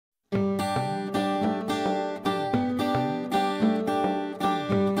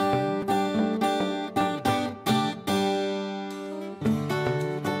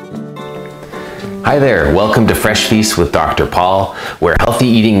Hi there, welcome to Fresh Feast with Dr. Paul, where healthy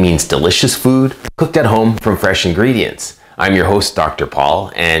eating means delicious food cooked at home from fresh ingredients. I'm your host, Dr.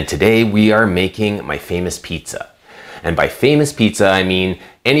 Paul, and today we are making my famous pizza. And by famous pizza, I mean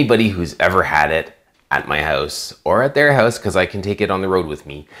anybody who's ever had it at my house or at their house, because I can take it on the road with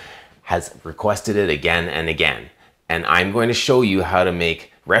me, has requested it again and again. And I'm going to show you how to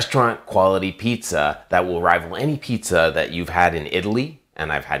make restaurant quality pizza that will rival any pizza that you've had in Italy.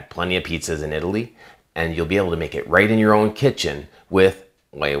 And I've had plenty of pizzas in Italy, and you'll be able to make it right in your own kitchen with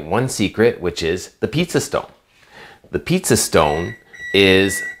one secret, which is the pizza stone. The pizza stone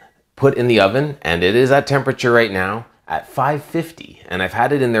is put in the oven, and it is at temperature right now at 550, and I've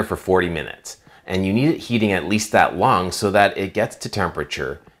had it in there for 40 minutes. And you need it heating at least that long so that it gets to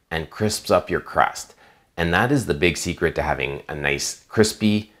temperature and crisps up your crust. And that is the big secret to having a nice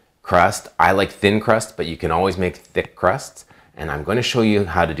crispy crust. I like thin crust, but you can always make thick crusts. And I'm going to show you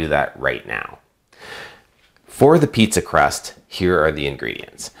how to do that right now. For the pizza crust, here are the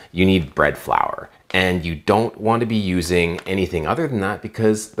ingredients. You need bread flour, and you don't want to be using anything other than that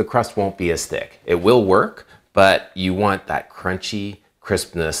because the crust won't be as thick. It will work, but you want that crunchy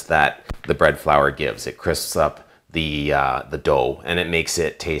crispness that the bread flour gives. It crisps up the dough, and it makes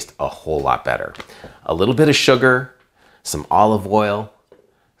it taste a whole lot better. A little bit of sugar, some olive oil,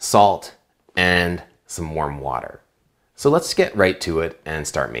 salt, and some warm water. So let's get right to it and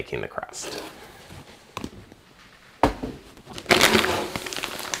start making the crust.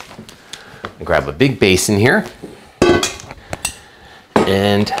 Grab a big basin here,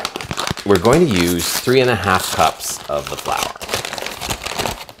 and we're going to use 3.5 cups of the flour.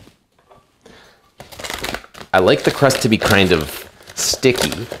 I like the crust to be kind of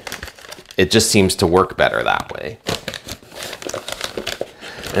sticky. It just seems to work better that way.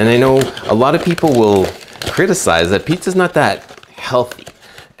 And I know a lot of people will criticize that pizza's not that healthy.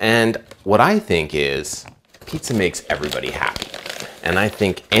 And what I think is pizza makes everybody happy. And I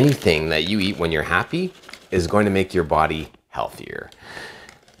think anything that you eat when you're happy is going to make your body healthier.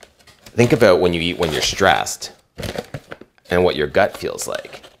 Think about when you eat when you're stressed and what your gut feels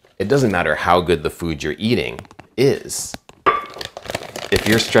like. It doesn't matter how good the food you're eating is. If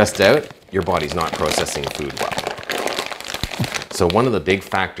you're stressed out, your body's not processing food well. So one of the big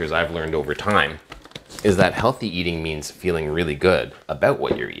factors I've learned over time is that healthy eating means feeling really good about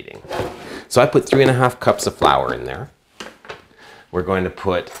what you're eating. So I put 3.5 cups of flour in there. We're going to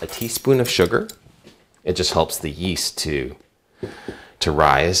put a teaspoon of sugar. It just helps the yeast to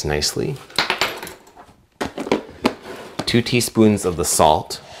rise nicely. 2 teaspoons of the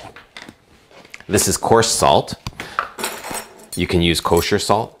salt. This is coarse salt. You can use kosher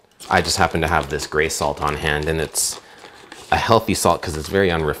salt. I just happen to have this gray salt on hand, and it's a healthy salt because it's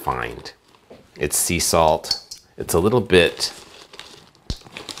very unrefined. It's sea salt. It's a little bit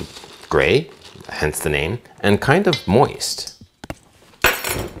gray, hence the name, and kind of moist.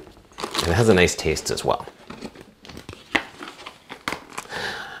 And it has a nice taste as well.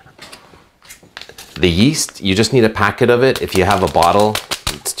 The yeast, you just need a packet of it. If you have a bottle,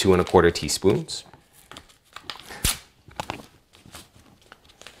 it's 2¼ teaspoons.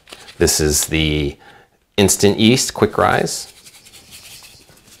 This is the instant yeast, quick rise.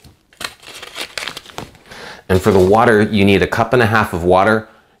 And for the water, you need 1.5 cups of water.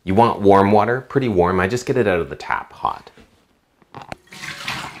 You want warm water, pretty warm. I just get it out of the tap hot.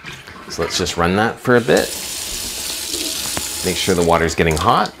 So let's just run that for a bit. Make sure the water's getting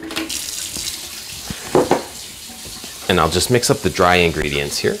hot. And I'll just mix up the dry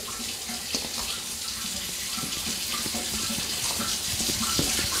ingredients here.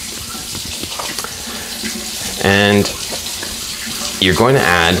 And you're going to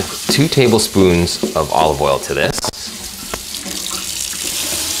add 2 tablespoons of olive oil to this.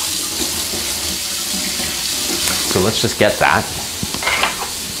 So let's just get that.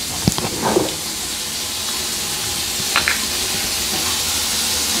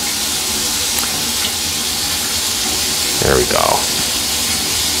 There we go.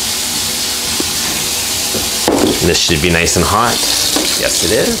 And this should be nice and hot. Yes,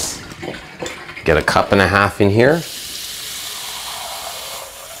 it is. Get 1.5 cups in here.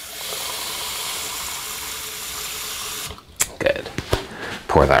 Good.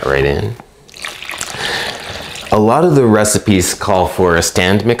 Pour that right in. A lot of the recipes call for a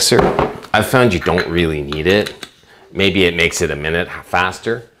stand mixer. I've found you don't really need it. Maybe it makes it a minute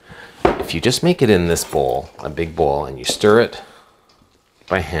faster. If you just make it in this bowl, a big bowl, and you stir it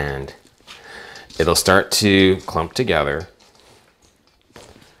by hand, it'll start to clump together.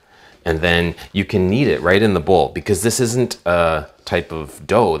 And then you can knead it right in the bowl because this isn't a type of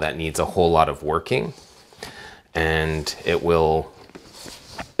dough that needs a whole lot of working. And it'll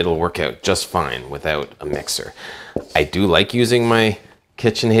it'll work out just fine without a mixer. I do like using my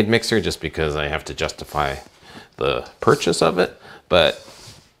KitchenAid mixer just because I have to justify the purchase of it, but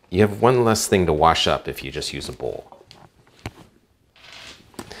you have one less thing to wash up if you just use a bowl.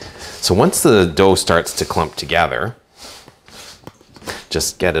 So once the dough starts to clump together,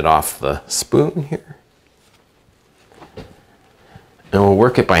 just get it off the spoon here. And we'll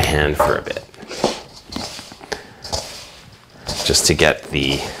work it by hand for a bit, just to get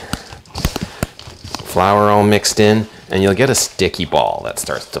the flour all mixed in, and you'll get a sticky ball that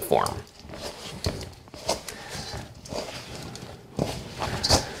starts to form.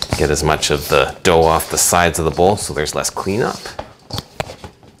 Get as much of the dough off the sides of the bowl so there's less cleanup.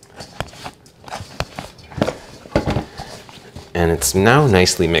 And it's now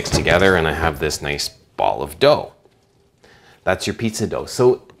nicely mixed together, and I have this nice ball of dough. That's your pizza dough.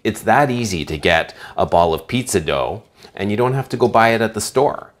 So it's that easy to get a ball of pizza dough, and you don't have to go buy it at the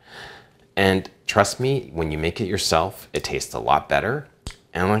store. And trust me, when you make it yourself, it tastes a lot better.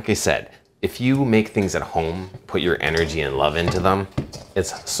 And like I said, if you make things at home, put your energy and love into them,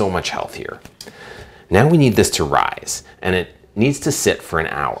 it's so much healthier. Now we need this to rise, and it needs to sit for an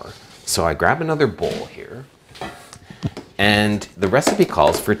hour. So I grab another bowl here, and the recipe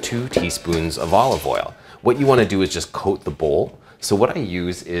calls for 2 teaspoons of olive oil. What you want to do is just coat the bowl. So what I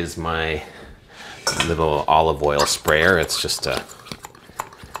use is my little olive oil sprayer. It's just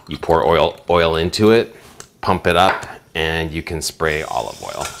you pour oil into it, pump it up, and you can spray olive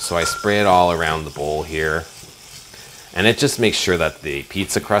oil. So I spray it all around the bowl here, and it just makes sure that the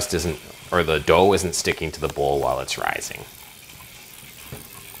pizza crust isn't, or the dough isn't sticking to the bowl while it's rising.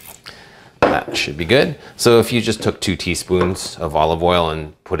 That should be good. So if you just took 2 teaspoons of olive oil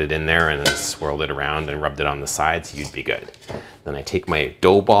and put it in there and then swirled it around and rubbed it on the sides, you'd be good. Then I take my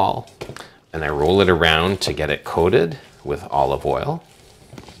dough ball and I roll it around to get it coated with olive oil.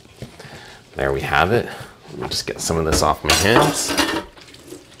 There we have it. Let me just get some of this off my hands.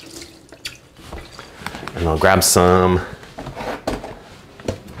 And I'll grab some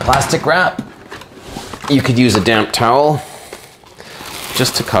plastic wrap. You could use a damp towel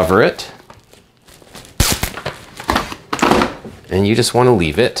just to cover it. And you just want to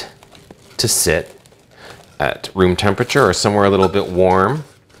leave it to sit at room temperature or somewhere a little bit warm.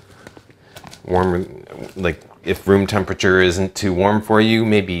 Like if room temperature isn't too warm for you,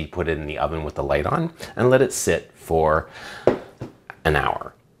 maybe put it in the oven with the light on and let it sit for an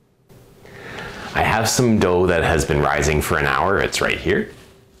hour. I have some dough that has been rising for an hour. It's right here.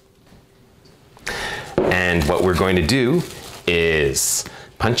 And what we're going to do is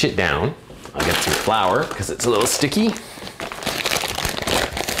punch it down. I'll get some flour because it's a little sticky.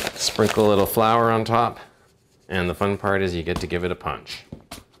 Sprinkle a little flour on top, and the fun part is you get to give it a punch.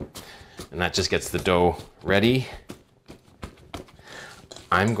 And that just gets the dough ready.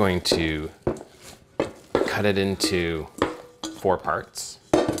 I'm going to cut it into 4 parts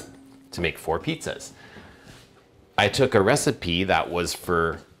to make 4 pizzas. I took a recipe that was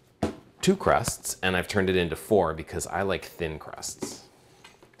for 2 crusts, and I've turned it into 4 because I like thin crusts.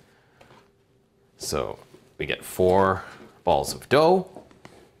 So we get 4 balls of dough.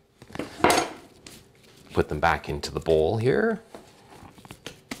 Put them back into the bowl here.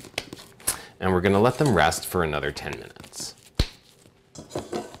 And we're going to let them rest for another 10 minutes.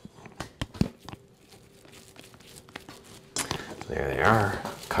 There they are.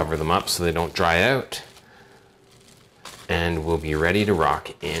 Cover them up so they don't dry out. And we'll be ready to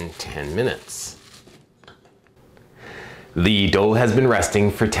rock in 10 minutes. The dough has been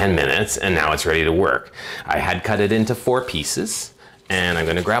resting for 10 minutes and now it's ready to work. I had cut it into 4 pieces, and I'm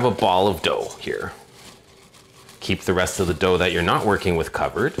going to grab a ball of dough here. Keep the rest of the dough that you're not working with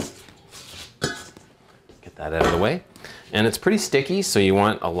covered. Get that out of the way. And it's pretty sticky, so you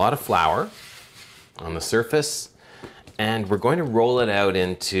want a lot of flour on the surface. And we're going to roll it out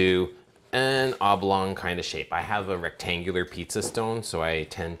into an oblong kind of shape. I have a rectangular pizza stone, so I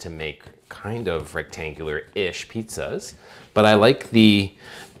tend to make kind of rectangular-ish pizzas. But I like the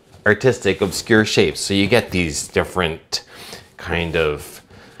artistic, obscure shapes. So you get these different kind of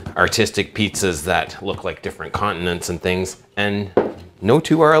artistic pizzas that look like different continents and things, and no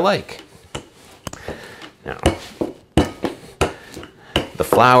 2 are alike. Now, the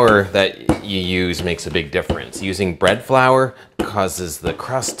flour that you use makes a big difference. Using bread flour causes the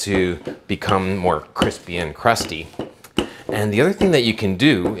crust to become more crispy and crusty. And the other thing that you can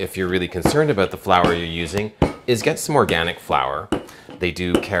do if you're really concerned about the flour you're using is get some organic flour. They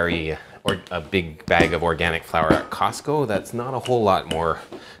do carry a big bag of organic flour at Costco. That's not a whole lot more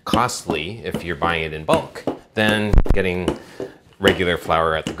costly if you're buying it in bulk than getting regular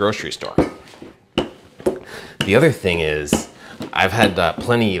flour at the grocery store. The other thing is I've had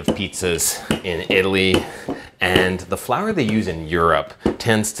plenty of pizzas in Italy, and the flour they use in Europe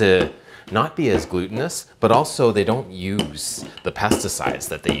tends to not be as glutinous, but also they don't use the pesticides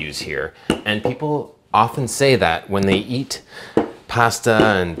that they use here. And people often say that when they eat pasta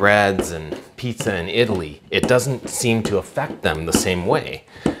and breads and pizza in Italy, it doesn't seem to affect them the same way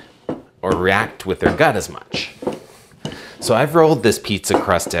or react with their gut as much. So I've rolled this pizza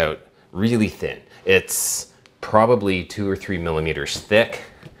crust out really thin. It's probably 2 or 3 millimeters thick.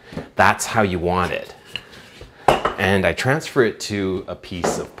 That's how you want it. And I transfer it to a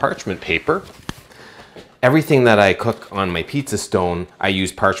piece of parchment paper. Everything that I cook on my pizza stone, I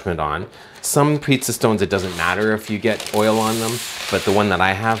use parchment on. Some pizza stones, it doesn't matter if you get oil on them, but the one that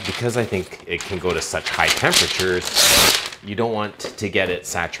I have, because I think it can go to such high temperatures, you don't want to get it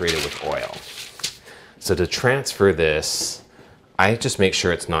saturated with oil. So to transfer this, I just make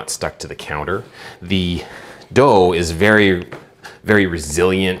sure it's not stuck to the counter. The dough is very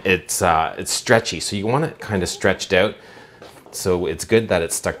resilient. It's stretchy, so you want it kind of stretched out. So it's good that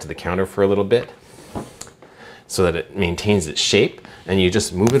it's stuck to the counter for a little bit so that it maintains its shape. And you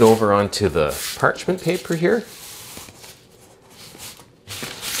just move it over onto the parchment paper here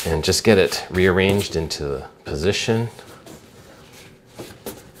and just get it rearranged into the position.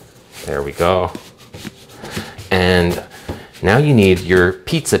 There we go. And now you need your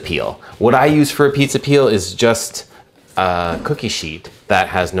pizza peel. What I use for a pizza peel is just a cookie sheet that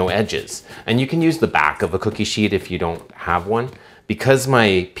has no edges. And you can use the back of a cookie sheet if you don't have one. Because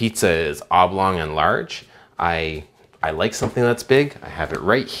my pizza is oblong and large, I like something that's big. I have it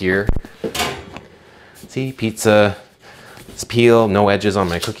right here. See, pizza peel, no edges on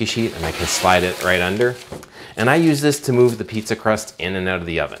my cookie sheet, and I can slide it right under. And I use this to move the pizza crust in and out of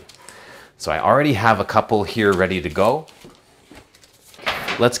the oven. So I already have a couple here ready to go.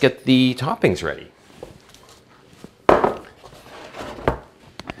 Let's get the toppings ready. Of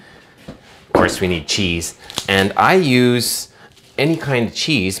course, we need cheese. And I use any kind of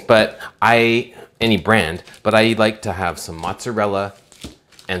cheese, but any brand, but I like to have some mozzarella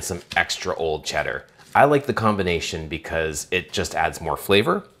and some extra old cheddar. I like the combination because it just adds more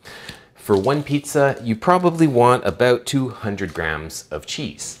flavor. For one pizza, you probably want about 200 grams of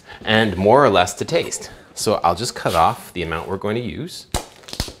cheese and more or less to taste. So I'll just cut off the amount we're going to use.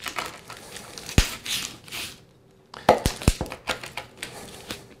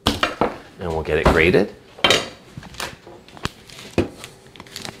 And we'll get it grated.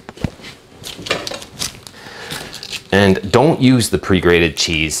 And don't use the pre-grated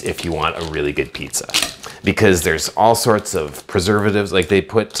cheese if you want a really good pizza, because there's all sorts of preservatives. Like they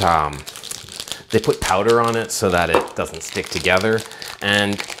put powder on it so that it doesn't stick together,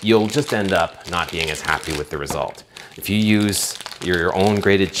 and you'll just end up not being as happy with the result. If you use your own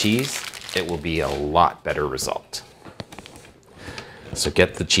grated cheese, it will be a lot better result. So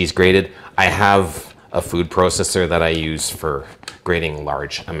get the cheese grated. I have a food processor that I use for grating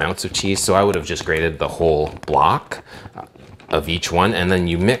large amounts of cheese, so I would have just grated the whole block of each one, and then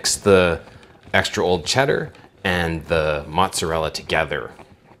you mix the extra old cheddar and the mozzarella together,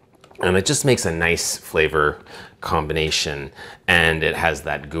 and it just makes a nice flavor combination, and it has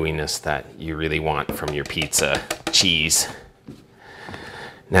that gooiness that you really want from your pizza cheese.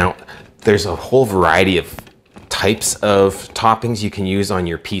 Now, there's a whole variety of types of toppings you can use on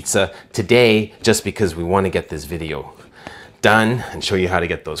your pizza. Today, just because we want to get this video done and show you how to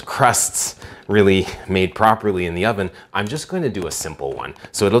get those crusts really made properly in the oven, I'm just going to do a simple one.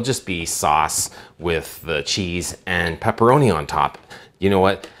 So it'll just be sauce with the cheese and pepperoni on top. You know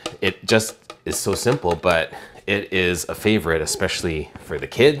what? It just is so simple, but it is a favorite, especially for the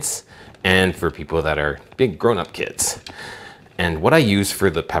kids and for people that are big grown-up kids. And what I use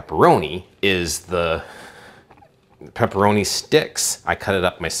for the pepperoni is the pepperoni sticks. I cut it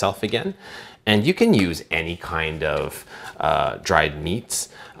up myself again. And you can use any kind of dried meats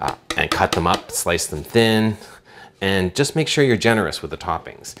and cut them up, slice them thin, and just make sure you're generous with the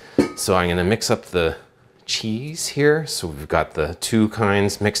toppings. So I'm gonna mix up the cheese here. So we've got the two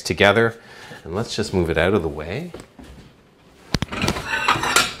kinds mixed together, and let's just move it out of the way.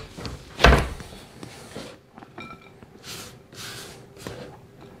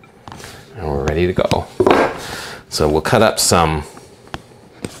 And we're ready to go. So we'll cut up some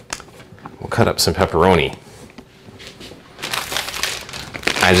pepperoni.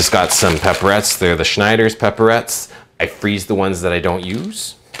 I just got some pepperettes. They're the Schneider's pepperettes. I freeze the ones that I don't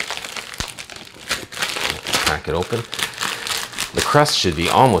use. Crack it open. The crust should be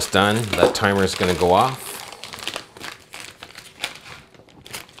almost done. That timer is going to go off.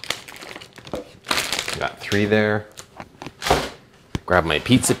 Got 3 there. Grab my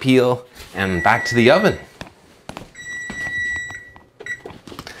pizza peel and back to the oven.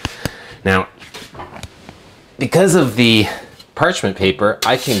 because of the parchment paper,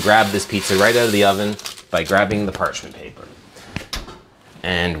 I can grab this pizza right out of the oven by grabbing the parchment paper.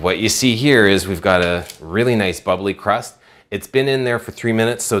 And what you see here is we've got a really nice bubbly crust. It's been in there for 3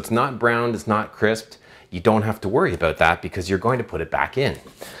 minutes, so it's not browned, it's not crisped. You don't have to worry about that because you're going to put it back in.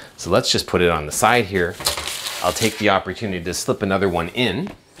 So let's just put it on the side here. I'll take the opportunity to slip another one in.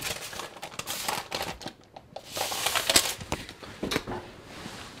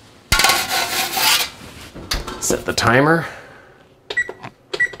 Set the timer.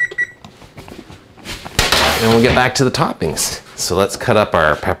 And we'll get back to the toppings. So let's cut up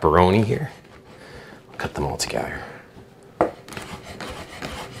our pepperoni here. Cut them all together.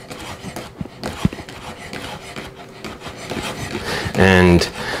 And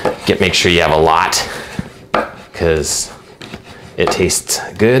make sure you have a lot because it tastes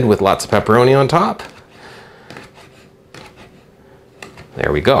good with lots of pepperoni on top.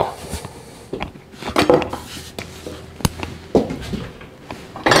 There we go.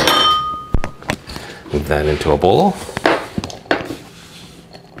 Move that into a bowl.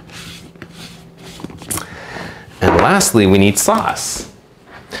 And lastly, we need sauce.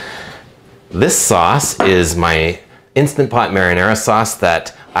 This sauce is my Instant Pot marinara sauce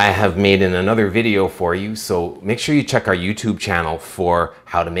that I have made in another video for you. So make sure you check our YouTube channel for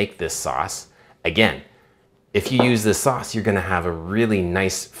how to make this sauce. Again, if you use this sauce, you're gonna have a really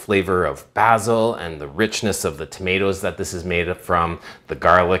nice flavor of basil and the richness of the tomatoes that this is made from, the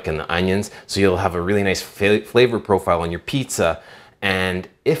garlic and the onions. So you'll have a really nice flavor profile on your pizza. And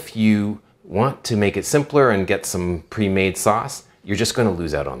if you want to make it simpler and get some pre-made sauce, you're just gonna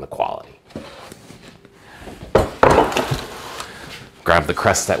lose out on the quality. Grab the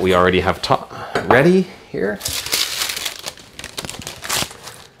crust that we already have ready here.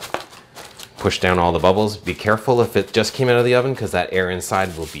 Push down all the bubbles. Be careful if it just came out of the oven because that air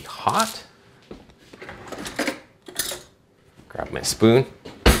inside will be hot. Grab my spoon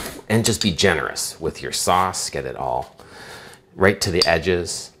and just be generous with your sauce. Get it all right to the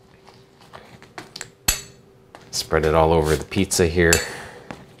edges. Spread it all over the pizza here.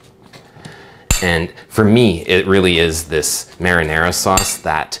 And for me, it really is this marinara sauce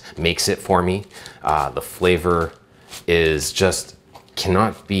that makes it for me. The flavor is just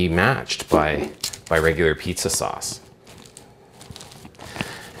cannot be matched by regular pizza sauce.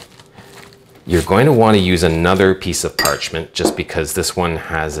 You're going to want to use another piece of parchment just because this one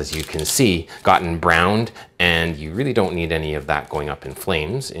has, as you can see, gotten browned, and you really don't need any of that going up in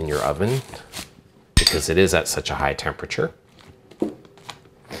flames in your oven because it is at such a high temperature.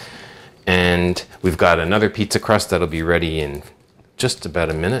 And we've got another pizza crust that'll be ready in just about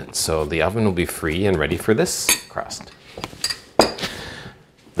a minute. So the oven will be free and ready for this crust.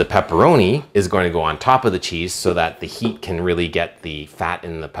 The pepperoni is going to go on top of the cheese so that the heat can really get the fat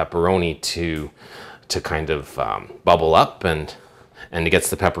in the pepperoni to kind of bubble up and it gets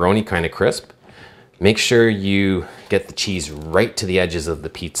the pepperoni kind of crisp. Make sure you get the cheese right to the edges of the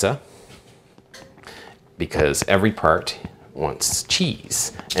pizza because every part wants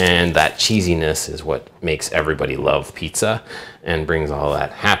cheese, and that cheesiness is what makes everybody love pizza and brings all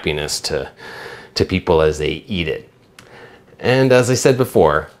that happiness to people as they eat it. And as I said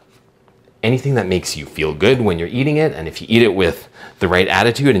before, anything that makes you feel good when you're eating it, and if you eat it with the right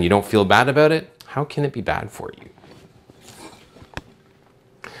attitude and you don't feel bad about it, how can it be bad for you?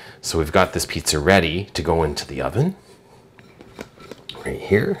 So we've got this pizza ready to go into the oven right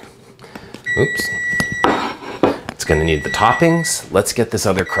here. Oops. It's going to need the toppings. Let's get this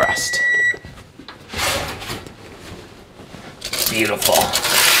other crust. Beautiful.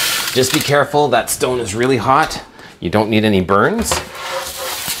 Just be careful, that stone is really hot. You don't need any burns.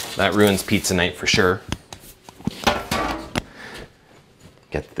 That ruins pizza night for sure.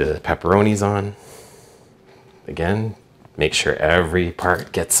 Get the pepperonis on. Again, make sure every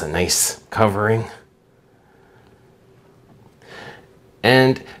part gets a nice covering.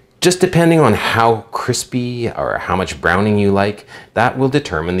 And just depending on how crispy or how much browning you like, that will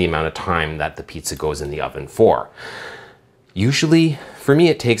determine the amount of time that the pizza goes in the oven for. Usually, for me,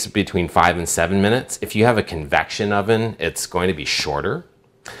 it takes between 5 and 7 minutes. If you have a convection oven, it's going to be shorter.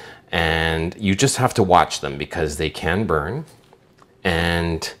 And you just have to watch them because they can burn.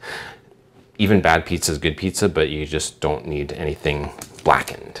 And even bad pizza is good pizza, but you just don't need anything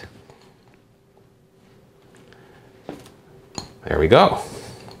blackened. There we go.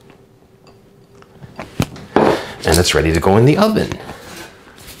 And it's ready to go in the oven.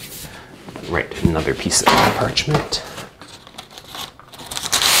 Right, another piece of parchment.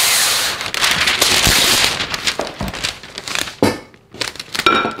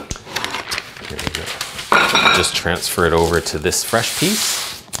 There we go. Just transfer it over to this fresh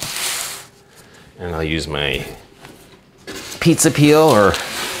piece. And I'll use my pizza peel or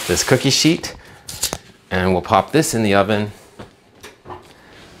this cookie sheet, and we'll pop this in the oven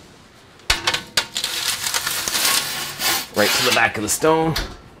right to the back of the stone,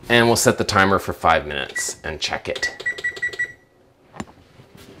 and we'll set the timer for 5 minutes and check it.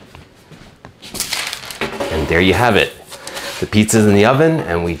 And there you have it. The pizza's in the oven,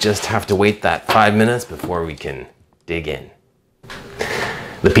 and we just have to wait that 5 minutes before we can dig in.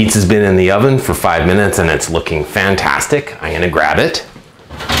 The pizza's been in the oven for 5 minutes and it's looking fantastic. I'm gonna grab it.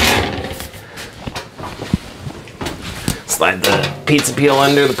 Slide the pizza peel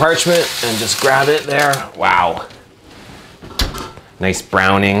under the parchment and just grab it there. Wow. Nice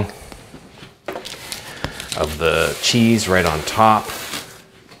browning of the cheese right on top.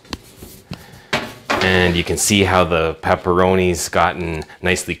 And you can see how the pepperoni's gotten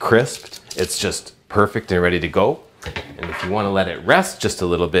nicely crisped. It's just perfect and ready to go. And if you want to let it rest just a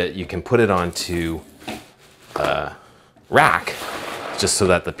little bit, you can put it onto a rack just so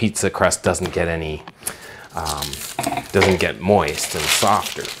that the pizza crust doesn't get any, doesn't get moist and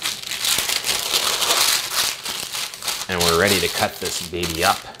softer. And we're ready to cut this baby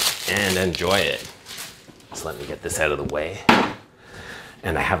up and enjoy it. So let me get this out of the way.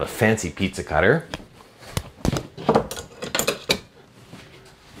 And I have a fancy pizza cutter.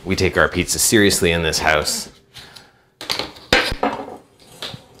 We take our pizza seriously in this house.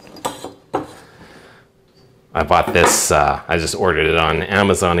 I bought this, I just ordered it on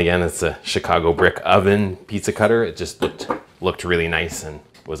Amazon again. It's a Chicago brick oven pizza cutter. It just looked really nice and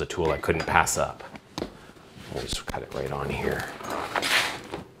was a tool I couldn't pass up. We'll just cut it right on here.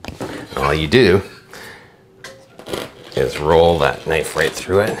 And all you do is roll that knife right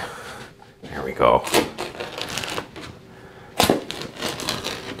through it. There we go.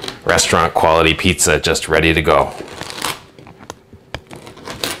 Restaurant quality pizza just ready to go.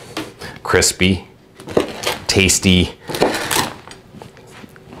 Crispy. Tasty.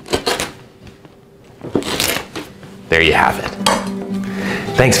 There you have it.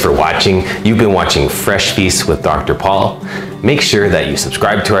 Thanks for watching. You've been watching Fresh Feast with Dr. Paul. Make sure that you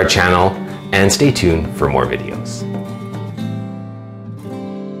subscribe to our channel and stay tuned for more videos.